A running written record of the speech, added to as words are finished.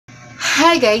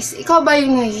Hi guys! Ikaw ba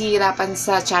yung nahihirapan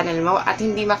sa channel mo at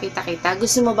hindi makita-kita?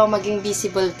 Gusto mo bang maging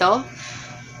visible to?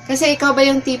 Kasi ikaw ba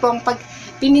yung tipong pag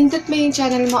pinindot mo yung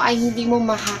channel mo ay hindi mo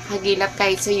makakagilap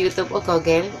kahit sa YouTube o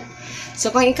Google? So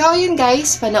kung ikaw yun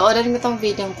guys, panoorin mo tong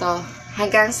video to.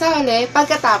 Hanggang sa huli,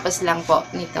 pagkatapos lang po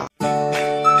nito.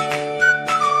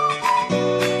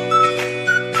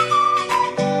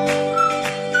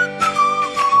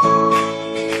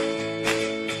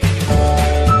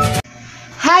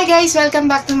 Hi guys! Welcome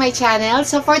back to my channel.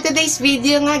 So for today's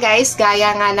video nga guys, gaya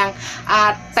nga ng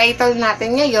title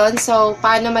natin ngayon, so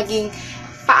paano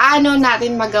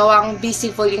natin magawang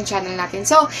visible yung channel natin.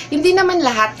 So hindi naman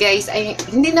lahat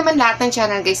ng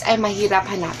channel guys ay mahirap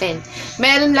hanapin.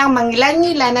 Meron lang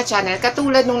mangilan-ngilan na channel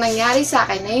katulad nung nangyari sa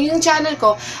akin na yung channel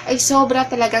ko ay sobra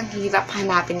talagang hirap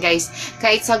hanapin guys.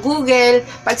 Kahit sa Google,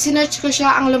 pag sinearch ko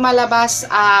siya, ang lumalabas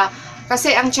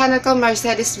kasi ang channel ko,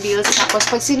 Mercedes Vills. Tapos,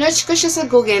 pag sinearch ko siya sa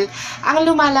Google, ang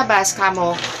lumalabas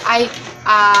kamo ay,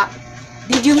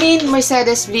 did you mean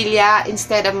Mercedes Villa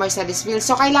instead of Mercedes Vills?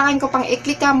 So, kailangan ko pang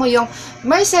i-click mo yung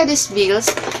Mercedes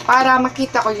Vills para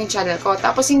makita ko yung channel ko.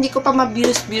 Tapos, hindi ko pa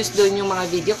ma-views doon yung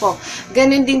mga video ko.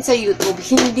 Ganun din sa YouTube.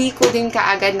 Hindi ko din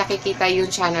kaagad nakikita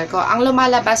yung channel ko. Ang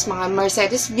lumalabas, mga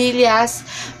Mercedes Villas,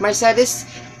 Mercedes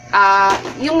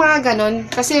yung mga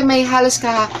ganun, kasi may halos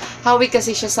kahawig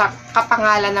kasi siya sa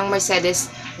kapangalan ng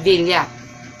Mercedes Villa.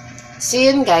 So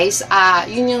yun guys,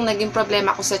 yun yung naging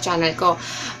problema ko sa channel ko.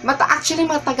 Actually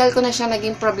matagal ko na siya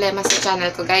naging problema sa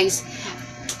channel ko guys.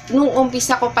 Nung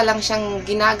umpisa ko pa lang siyang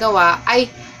ginagawa,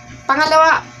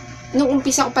 nung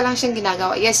umpisa ko pa lang siyang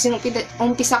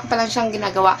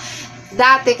ginagawa,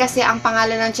 dati kasi ang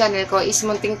pangalan ng channel ko is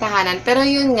Munting Tahanan. Pero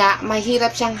yun nga,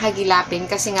 mahirap siyang hagilapin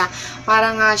kasi nga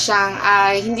parang nga siyang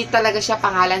hindi talaga siya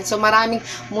pangalan. So maraming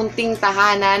munting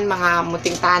tahanan, mga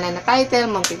munting tahanan na title,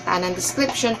 munting tahanan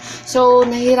description. So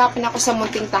nahirapan ako sa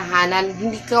munting tahanan.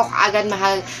 Hindi ko agad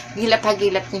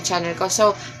mahagilap-hagilap yung channel ko.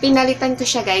 So pinalitan ko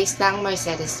siya guys ng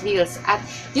Mercedes Vills. At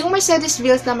yung Mercedes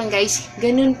Vills naman guys,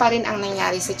 ganun pa rin ang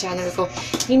nangyari sa channel ko.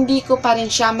 Hindi ko pa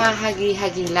rin siya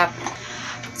mahagilap.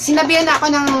 Sinabihan ako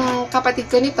ng kapatid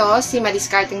ko nito, si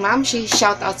Madiscarting Ma'am,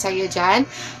 shout out sa iyo dyan.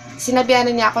 Sinabihan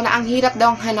niya ako na ang hirap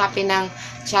daw hanapin ng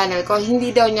channel ko.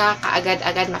 Hindi daw niya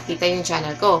kaagad-agad makita yung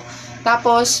channel ko.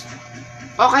 Tapos,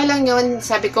 okay lang yun.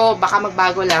 Sabi ko, baka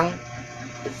magbago lang.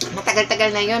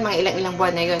 Matagal-tagal na yun, mga ilang-ilang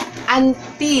buwan na yun.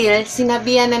 Until,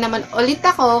 sinabihan na naman ulit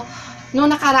ako, nung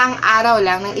nakaraang araw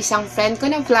lang, ng isang friend ko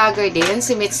na vlogger din,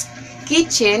 si Mit's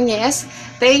Kitchen, yes.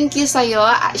 Thank you sa'yo.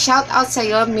 Shout out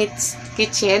sa'yo, Mit's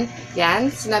Kitchen.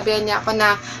 Yan. Sinabihan niya ako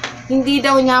na hindi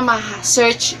daw niya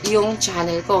ma-search yung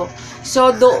channel ko.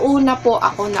 So, doon na po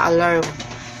ako na-alarm.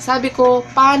 Sabi ko,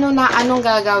 paano na, anong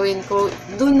gagawin ko?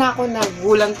 Doon na ako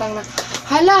nagulantang na,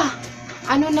 hala,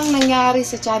 ano nang nangyari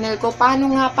sa channel ko? Paano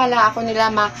nga pala ako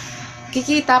nila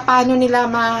makikita? Paano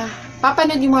nila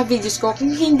papanood yung mga videos ko kung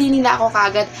hindi nila ako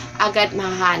agad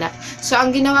mahahanap. So,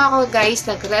 ang ginawa ko guys,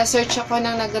 nag-research ako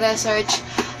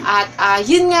at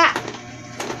yun nga,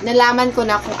 nalaman ko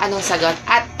na kung anong sagot.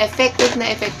 At effective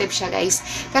na effective siya guys.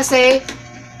 Kasi,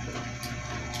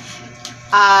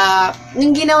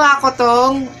 yung ginawa ko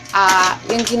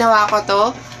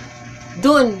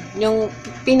dun, yung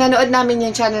pinanood namin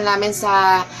yung channel namin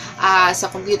sa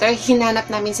computer, hinanap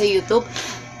namin sa YouTube,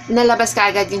 nalabas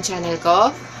kaagad yung channel ko.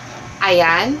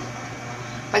 Ayan.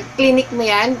 Pag clinic mo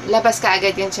yan, labas ka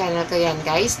agad yung channel ko yan,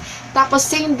 guys. Tapos,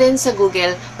 same din sa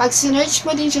Google. Pag sinearch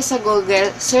mo din siya sa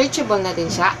Google, searchable na din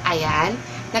siya. Ayan.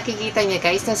 Nakikita niya,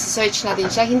 guys. Nasa-search na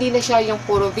din siya. Hindi na siya yung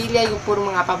puro villa, yung puro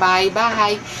mga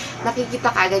pabahay-bahay.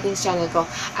 Nakikita ka agad yung channel ko.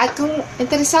 At kung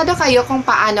interesado kayo kung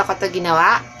paano ko to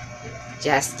ginawa,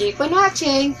 just keep on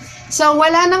watching. So,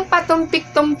 wala nang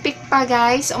patumpik-tumpik pa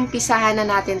guys. Umpisahan na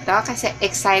natin to kasi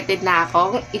excited na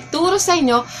ako ituro sa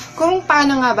inyo kung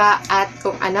paano nga ba at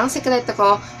kung anong sekreto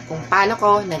ko kung paano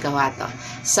ko nagawa to.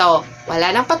 So,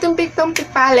 wala nang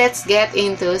patumpik-tumpik pa. Let's get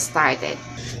into started.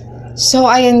 So,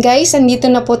 ayan guys. Andito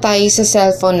na po tayo sa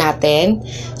cellphone natin.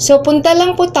 So, punta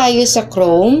lang po tayo sa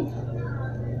Chrome.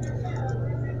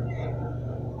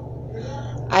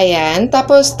 Ayan.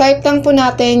 Tapos, type lang po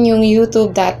natin yung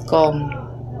youtube.com.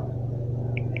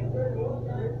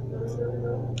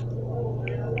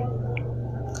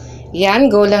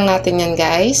 Yan, go lang natin yan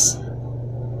guys.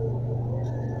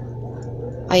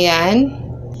 Ayan.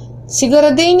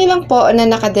 Siguraduhin nyo lang po na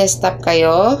naka-desktop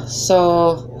kayo.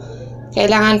 So,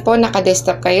 kailangan po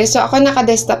naka-desktop kayo. So, ako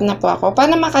naka-desktop na po ako.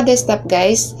 Paano maka-desktop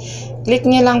guys? Click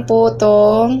nyo lang po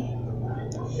itong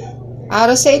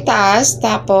arrow sa itaas.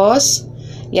 Tapos,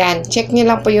 yan, check nyo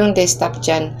lang po yung desktop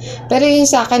dyan. Pero yung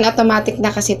sa akin, automatic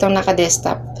na kasi itong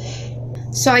naka-desktop.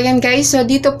 So, ayan guys. So,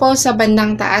 dito po sa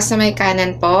bandang taas sa may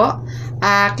kanan po,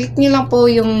 click nyo lang po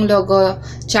yung logo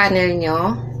channel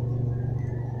nyo.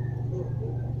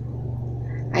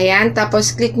 Ayan.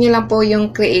 Tapos, click nyo lang po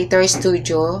yung Creator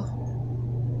Studio.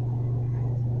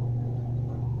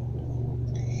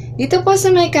 Dito po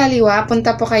sa may kaliwa,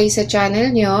 punta po kayo sa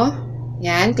channel nyo.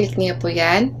 Yan. Click nyo po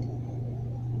yan.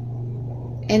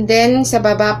 And then, sa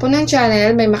baba po ng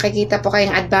channel, may makikita po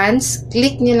kayong advance.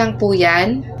 Click nyo lang po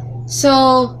yan. So,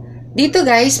 dito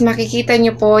guys, makikita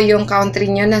nyo po yung country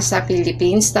nyo na sa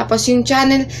Philippines. Tapos yung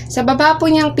channel, sa baba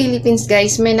po niyang Philippines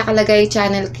guys, may nakalagay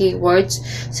channel keywords.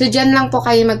 So, dyan lang po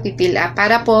kayo magpipil up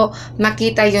para po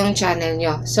makita yung channel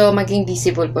nyo. So, maging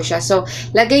visible po siya. So,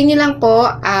 lagay nyo lang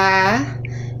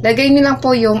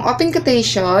po yung open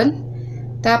quotation.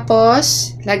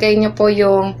 Tapos, lagay nyo po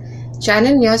yung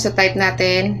channel nyo. So, type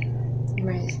natin.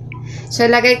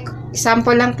 So,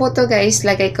 sample lang po to guys.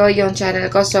 Lagay ko yung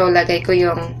channel ko. So, lagay ko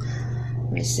yung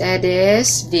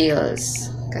Mercedes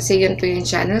Vills. Kasi yun po yung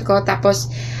channel ko.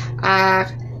 Tapos,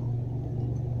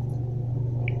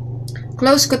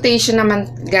 close quotation naman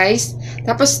guys.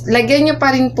 Tapos, lagyan nyo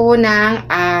pa rin po ng,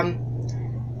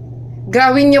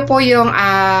 gawin nyo po yung,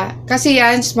 kasi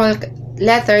yan, small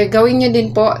letter, gawin nyo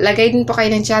din po, lagay din po kayo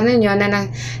ng channel nyo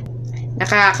na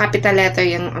naka-capital letter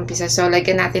yung umpisa. So,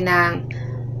 lagyan natin ng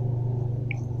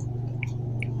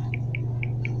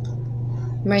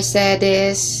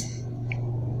Mercedes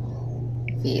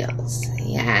Vills.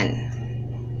 Ayan.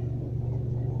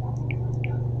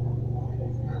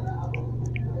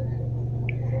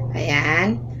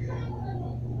 Ayan.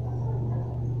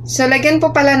 So, lagyan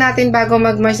po pala natin bago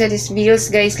mag-Mercedes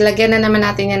Vills, guys. Lagyan na naman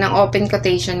natin yan ng open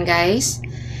quotation, guys.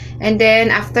 And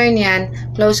then, after nyan,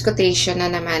 close quotation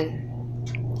na naman.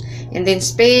 And then,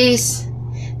 space.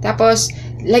 Tapos,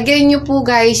 lagyan nyo po,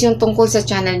 guys, yung tungkol sa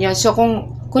channel nyo. So,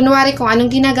 kunwari kung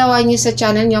anong ginagawa niyo sa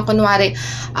channel niyo, kunwari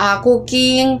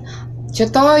cooking,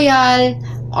 tutorial,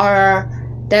 or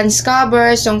dance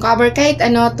cover, song cover, kahit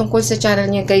ano tungkol sa channel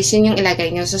niyo guys, yun yung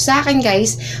ilagay niyo. So sa akin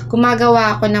guys,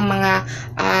 gumagawa ako ng mga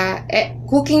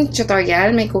cooking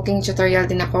tutorial, may cooking tutorial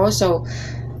din ako. So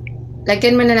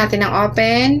lagyan muna natin ng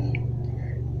open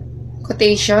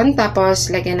quotation,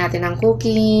 tapos lagyan natin ng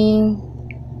cooking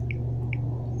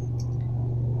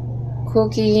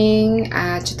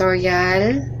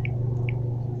tutorial.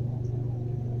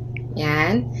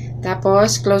 Yan.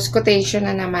 Tapos, close quotation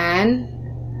na naman.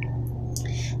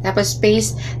 Tapos,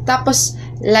 space. Tapos,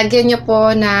 lagyan nyo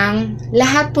po ng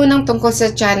lahat po ng tungkol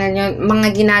sa channel nyo,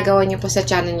 mga ginagawa nyo po sa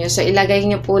channel nyo. So, ilagay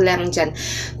nyo po lang dyan.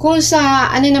 Kung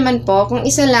sa, ano naman po, kung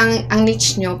isa lang ang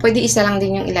niche nyo, pwede isa lang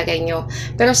din yung ilagay nyo.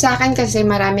 Pero sa akin kasi,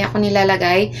 marami ako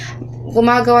nilalagay.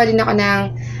 Gumagawa din ako ng,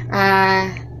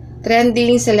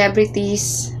 trending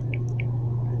celebrities.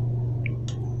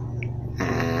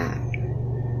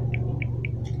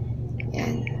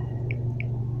 Yan.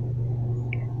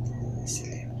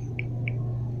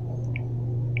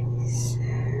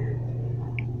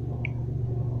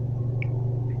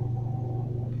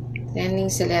 Trending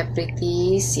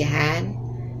celebrities. Yan.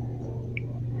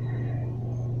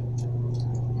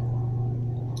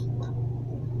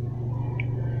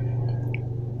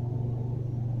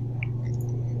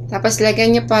 Tapos,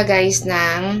 lagyan nyo pa guys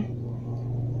ng,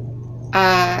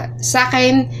 sa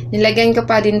akin, nilagyan ko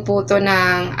pa din po to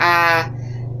ng,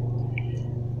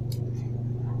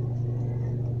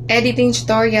 editing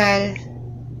tutorial.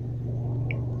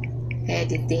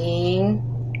 Editing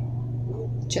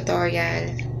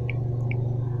tutorial.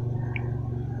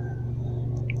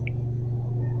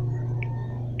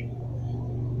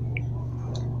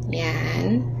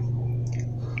 Yan.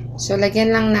 So,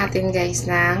 lagyan lang natin guys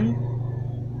ng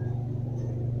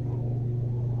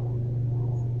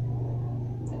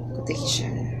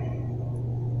quotation.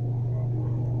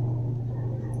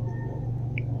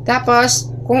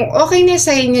 Tapos, kung okay na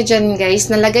sa inyo dyan guys,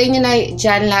 nalagay nyo na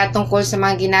dyan lahat tungkol sa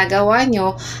mga ginagawa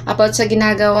nyo, about sa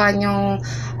ginagawa nyong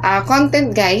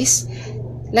content guys,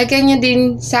 lagyan nyo din,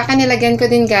 sa akin nilagyan ko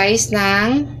din guys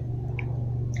ng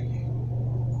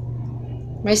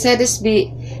Mercedes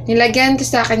nilagyan ko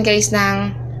sa akin guys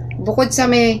ng, bukod sa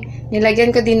may,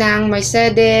 nilagyan ko din ng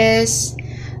Mercedes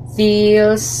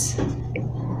Vills,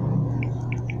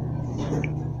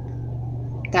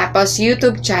 tapos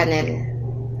YouTube channel.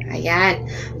 Ayan.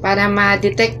 Para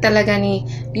ma-detect talaga ni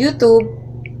YouTube,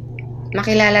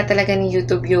 makilala talaga ni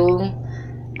YouTube yung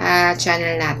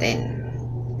channel natin.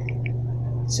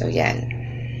 So, yan.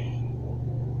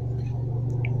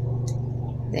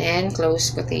 Then,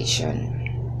 close quotation.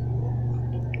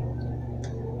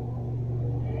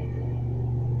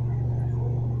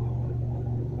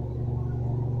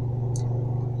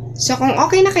 So, So, kung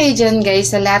okay na kayo dyan,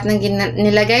 guys, sa lahat ng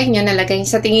nilagay nyo,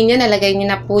 sa tingin nyo, nalagay nyo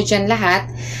na po dyan lahat.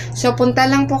 So, punta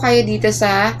lang po kayo dito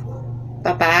sa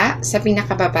baba, sa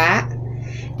pinakababa.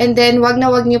 And then, wag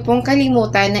nyo pong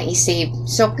kalimutan na i-save.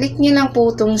 So, click nyo lang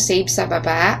po itong save sa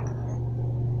baba.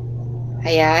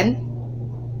 Ayan.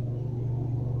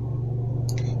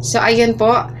 So, ayun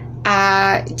po.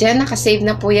 Dyan, nakasave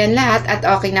na po yan lahat at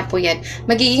okay na po yan.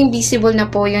 Magiging visible na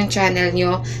po yung channel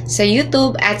nyo sa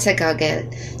YouTube at sa Google.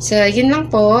 So, yun lang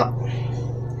po.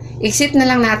 Exit na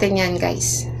lang natin yan,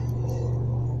 guys.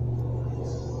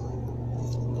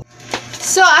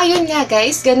 So, ayun nga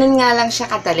guys, ganun nga lang siya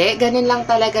kadali. Ganun lang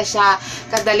talaga siya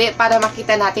kadali para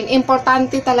makita natin.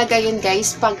 Importante talaga yun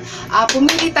guys. Pag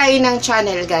pumili tayo ng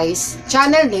channel guys,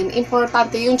 channel name,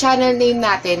 importante yung channel name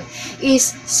natin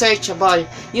is searchable.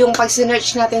 Yung pag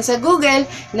sinearch natin sa Google,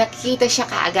 nakikita siya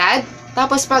kaagad.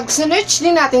 Tapos pag sinearch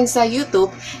din natin sa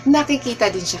YouTube, nakikita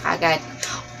din siya kaagad.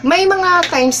 May mga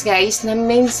times guys na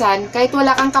minsan kahit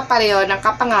wala kang kapareho ng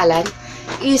kapangalan,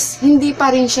 is hindi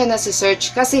pa rin siya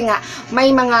nasi-search kasi nga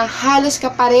may mga halos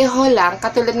kapareho lang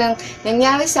katulad ng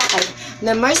nangyari sa akin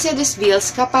na Mercedes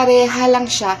Vills, kapareha lang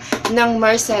siya ng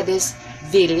Mercedes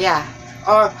Villa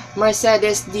or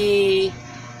Mercedes de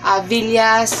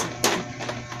Villas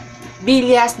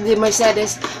de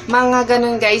Mercedes, mga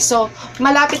ganun guys. So,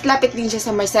 malapit-lapit din siya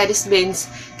sa Mercedes-Benz.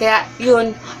 Kaya,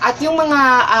 yun. At yung mga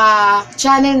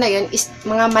channel na yun is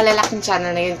mga malalaking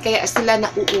channel na yun. Kaya sila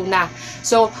nauuna.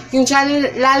 So, yung channel,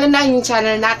 lalo na yung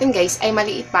channel natin guys, ay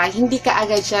maliit pa. Hindi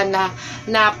kaagad siya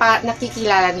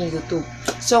nakikilala ng YouTube.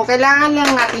 So, kailangan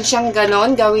lang natin siyang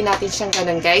ganon. Gawin natin siyang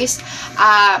ganon guys.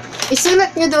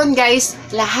 Isulat nyo doon guys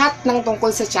lahat ng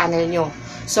tungkol sa channel nyo.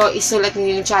 So, isulat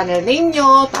nyo yung channel name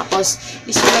nyo, tapos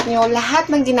isulat nyo lahat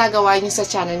ng ginagawa nyo sa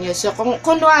channel nyo. So, kung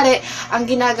kunwari, ang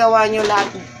ginagawa nyo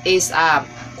lahat is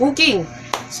cooking.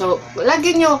 So,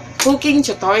 lagyan nyo cooking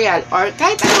tutorial or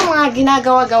kahit anong mga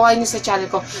ginagawa-gawa nyo sa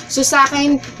channel ko. So, sa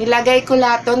akin, nilagay ko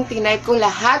lahat doon, tinype ko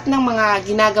lahat ng mga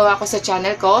ginagawa ko sa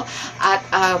channel ko at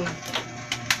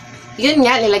yun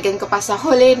nga, nilagyan ko pa sa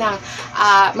huli ng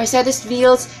Mercedes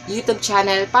Vills YouTube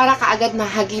channel para kaagad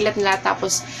mahagilap nila.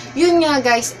 Tapos, yun nga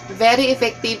guys, very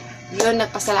effective. Yun,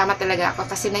 nagpasalamat talaga ako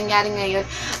kasi nangyari ngayon.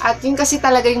 At yun kasi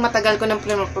talaga yung matagal ko ng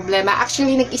problema.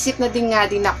 Actually, nag-isip na din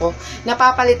ako.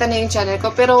 Napapalitan na yung channel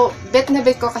ko. Pero, bet na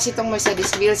bet ko kasi itong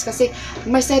Mercedes Vills. Kasi,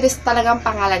 Mercedes talagang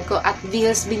pangalan ko. At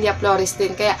Vills, Villa Flores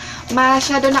din. Kaya,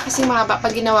 masyado na kasi mahaba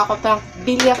pag ginawa ko pang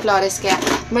Villa Flores. Kaya,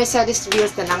 Mercedes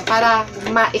Vills na lang. Para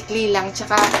maikli lang.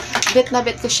 Tsaka, bet na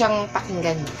bet ko siyang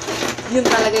pakinggan. Yun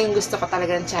talaga yung gusto ko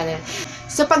talaga ng channel.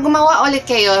 So, pag gumawa ulit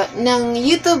kayo ng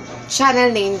YouTube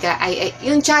channel name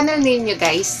yung channel name nyo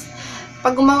guys,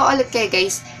 pag gumawa ulit kayo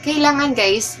guys, kailangan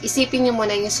guys, isipin nyo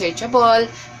muna yung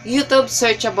searchable, YouTube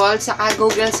searchable, saka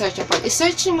Google searchable.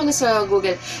 I-search nyo muna sa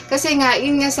Google. Kasi nga,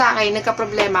 yun nga sa akin,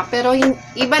 nagka-problema. Pero yung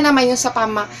iba naman yung sa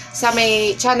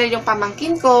may channel yung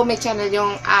pamangkin ko, may channel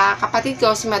yung kapatid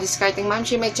ko, si Madiscarding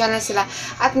Mamshi, may channel sila.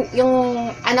 At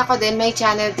yung anak ko din, may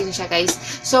channel din siya guys.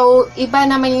 So, iba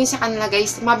naman yung sa kanila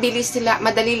guys, mabilis sila,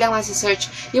 madali lang si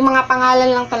search. Yung mga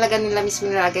pangalan lang talaga nila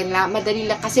mismo nilagay nila, madali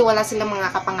lang kasi wala silang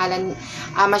mga kapangalan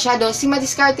masyado. Si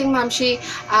Madiscarding Mamshi,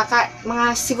 mga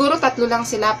siguro 3 lang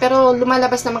sila, pero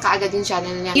lumalabas naman kaagad yung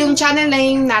channel niya. Yung channel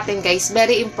name natin guys,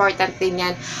 very important din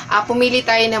yan. Pumili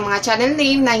tayo ng mga channel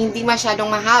name na hindi masyadong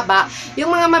mahaba,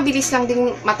 yung mga mabilis lang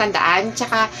din matandaan,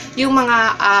 tsaka yung mga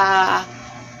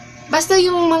basta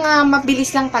yung mga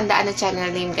mabilis lang tandaan na channel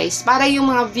name guys, para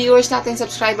yung mga viewers natin,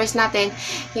 subscribers natin,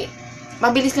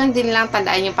 mabilis lang din lang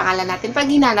tandaan yung pangalan natin pag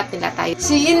hinanap nila tayo.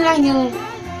 So yun lang yung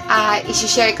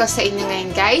isi-share ko sa inyo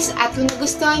ngayon guys. At kung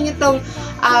nagustuhan nyo tong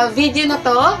video na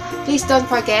to, please don't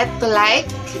forget to like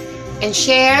and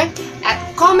share at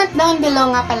comment down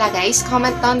below nga pala guys.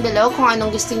 Comment down below kung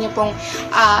anong gusto nyo pong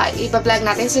iba-vlog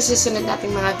natin sa susunod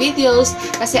nating mga videos.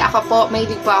 Kasi ako po,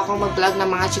 mahilig po akong mag-vlog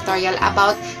ng mga tutorial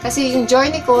about, kasi yung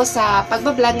journey ko sa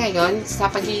pag-vlog ngayon,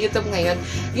 sa pag-YouTube ngayon,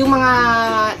 yung mga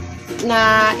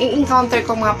na i-encounter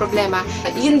ko mga problema,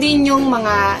 yun din yung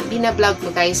mga binablog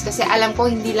ko guys, kasi alam ko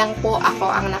hindi lang po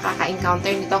ako ang nakaka-encounter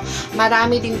nito,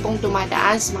 marami din pong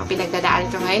dumadaan sa mga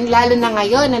pinagdadaan ko ngayon, lalo na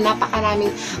ngayon na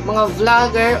napakaraming mga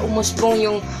vlogger, umusbong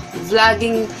yung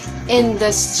vlogging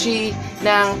industry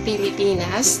ng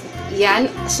Pilipinas. Yan,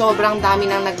 sobrang dami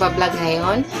nang nagbablog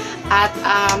ngayon at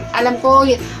alam ko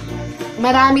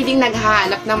marami ding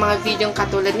naghahanap ng mga videong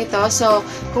katulad nito. So,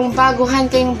 kung baguhan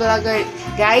kayong vlogger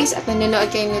guys at nanonood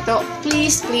kayo nito,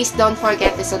 please don't forget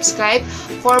to subscribe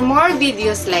for more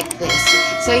videos like this.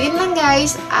 So, yun lang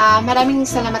guys. Maraming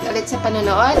salamat ulit sa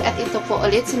panonood at ito po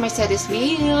ulit si Mercedes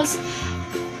Vills.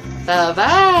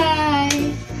 Bye-bye!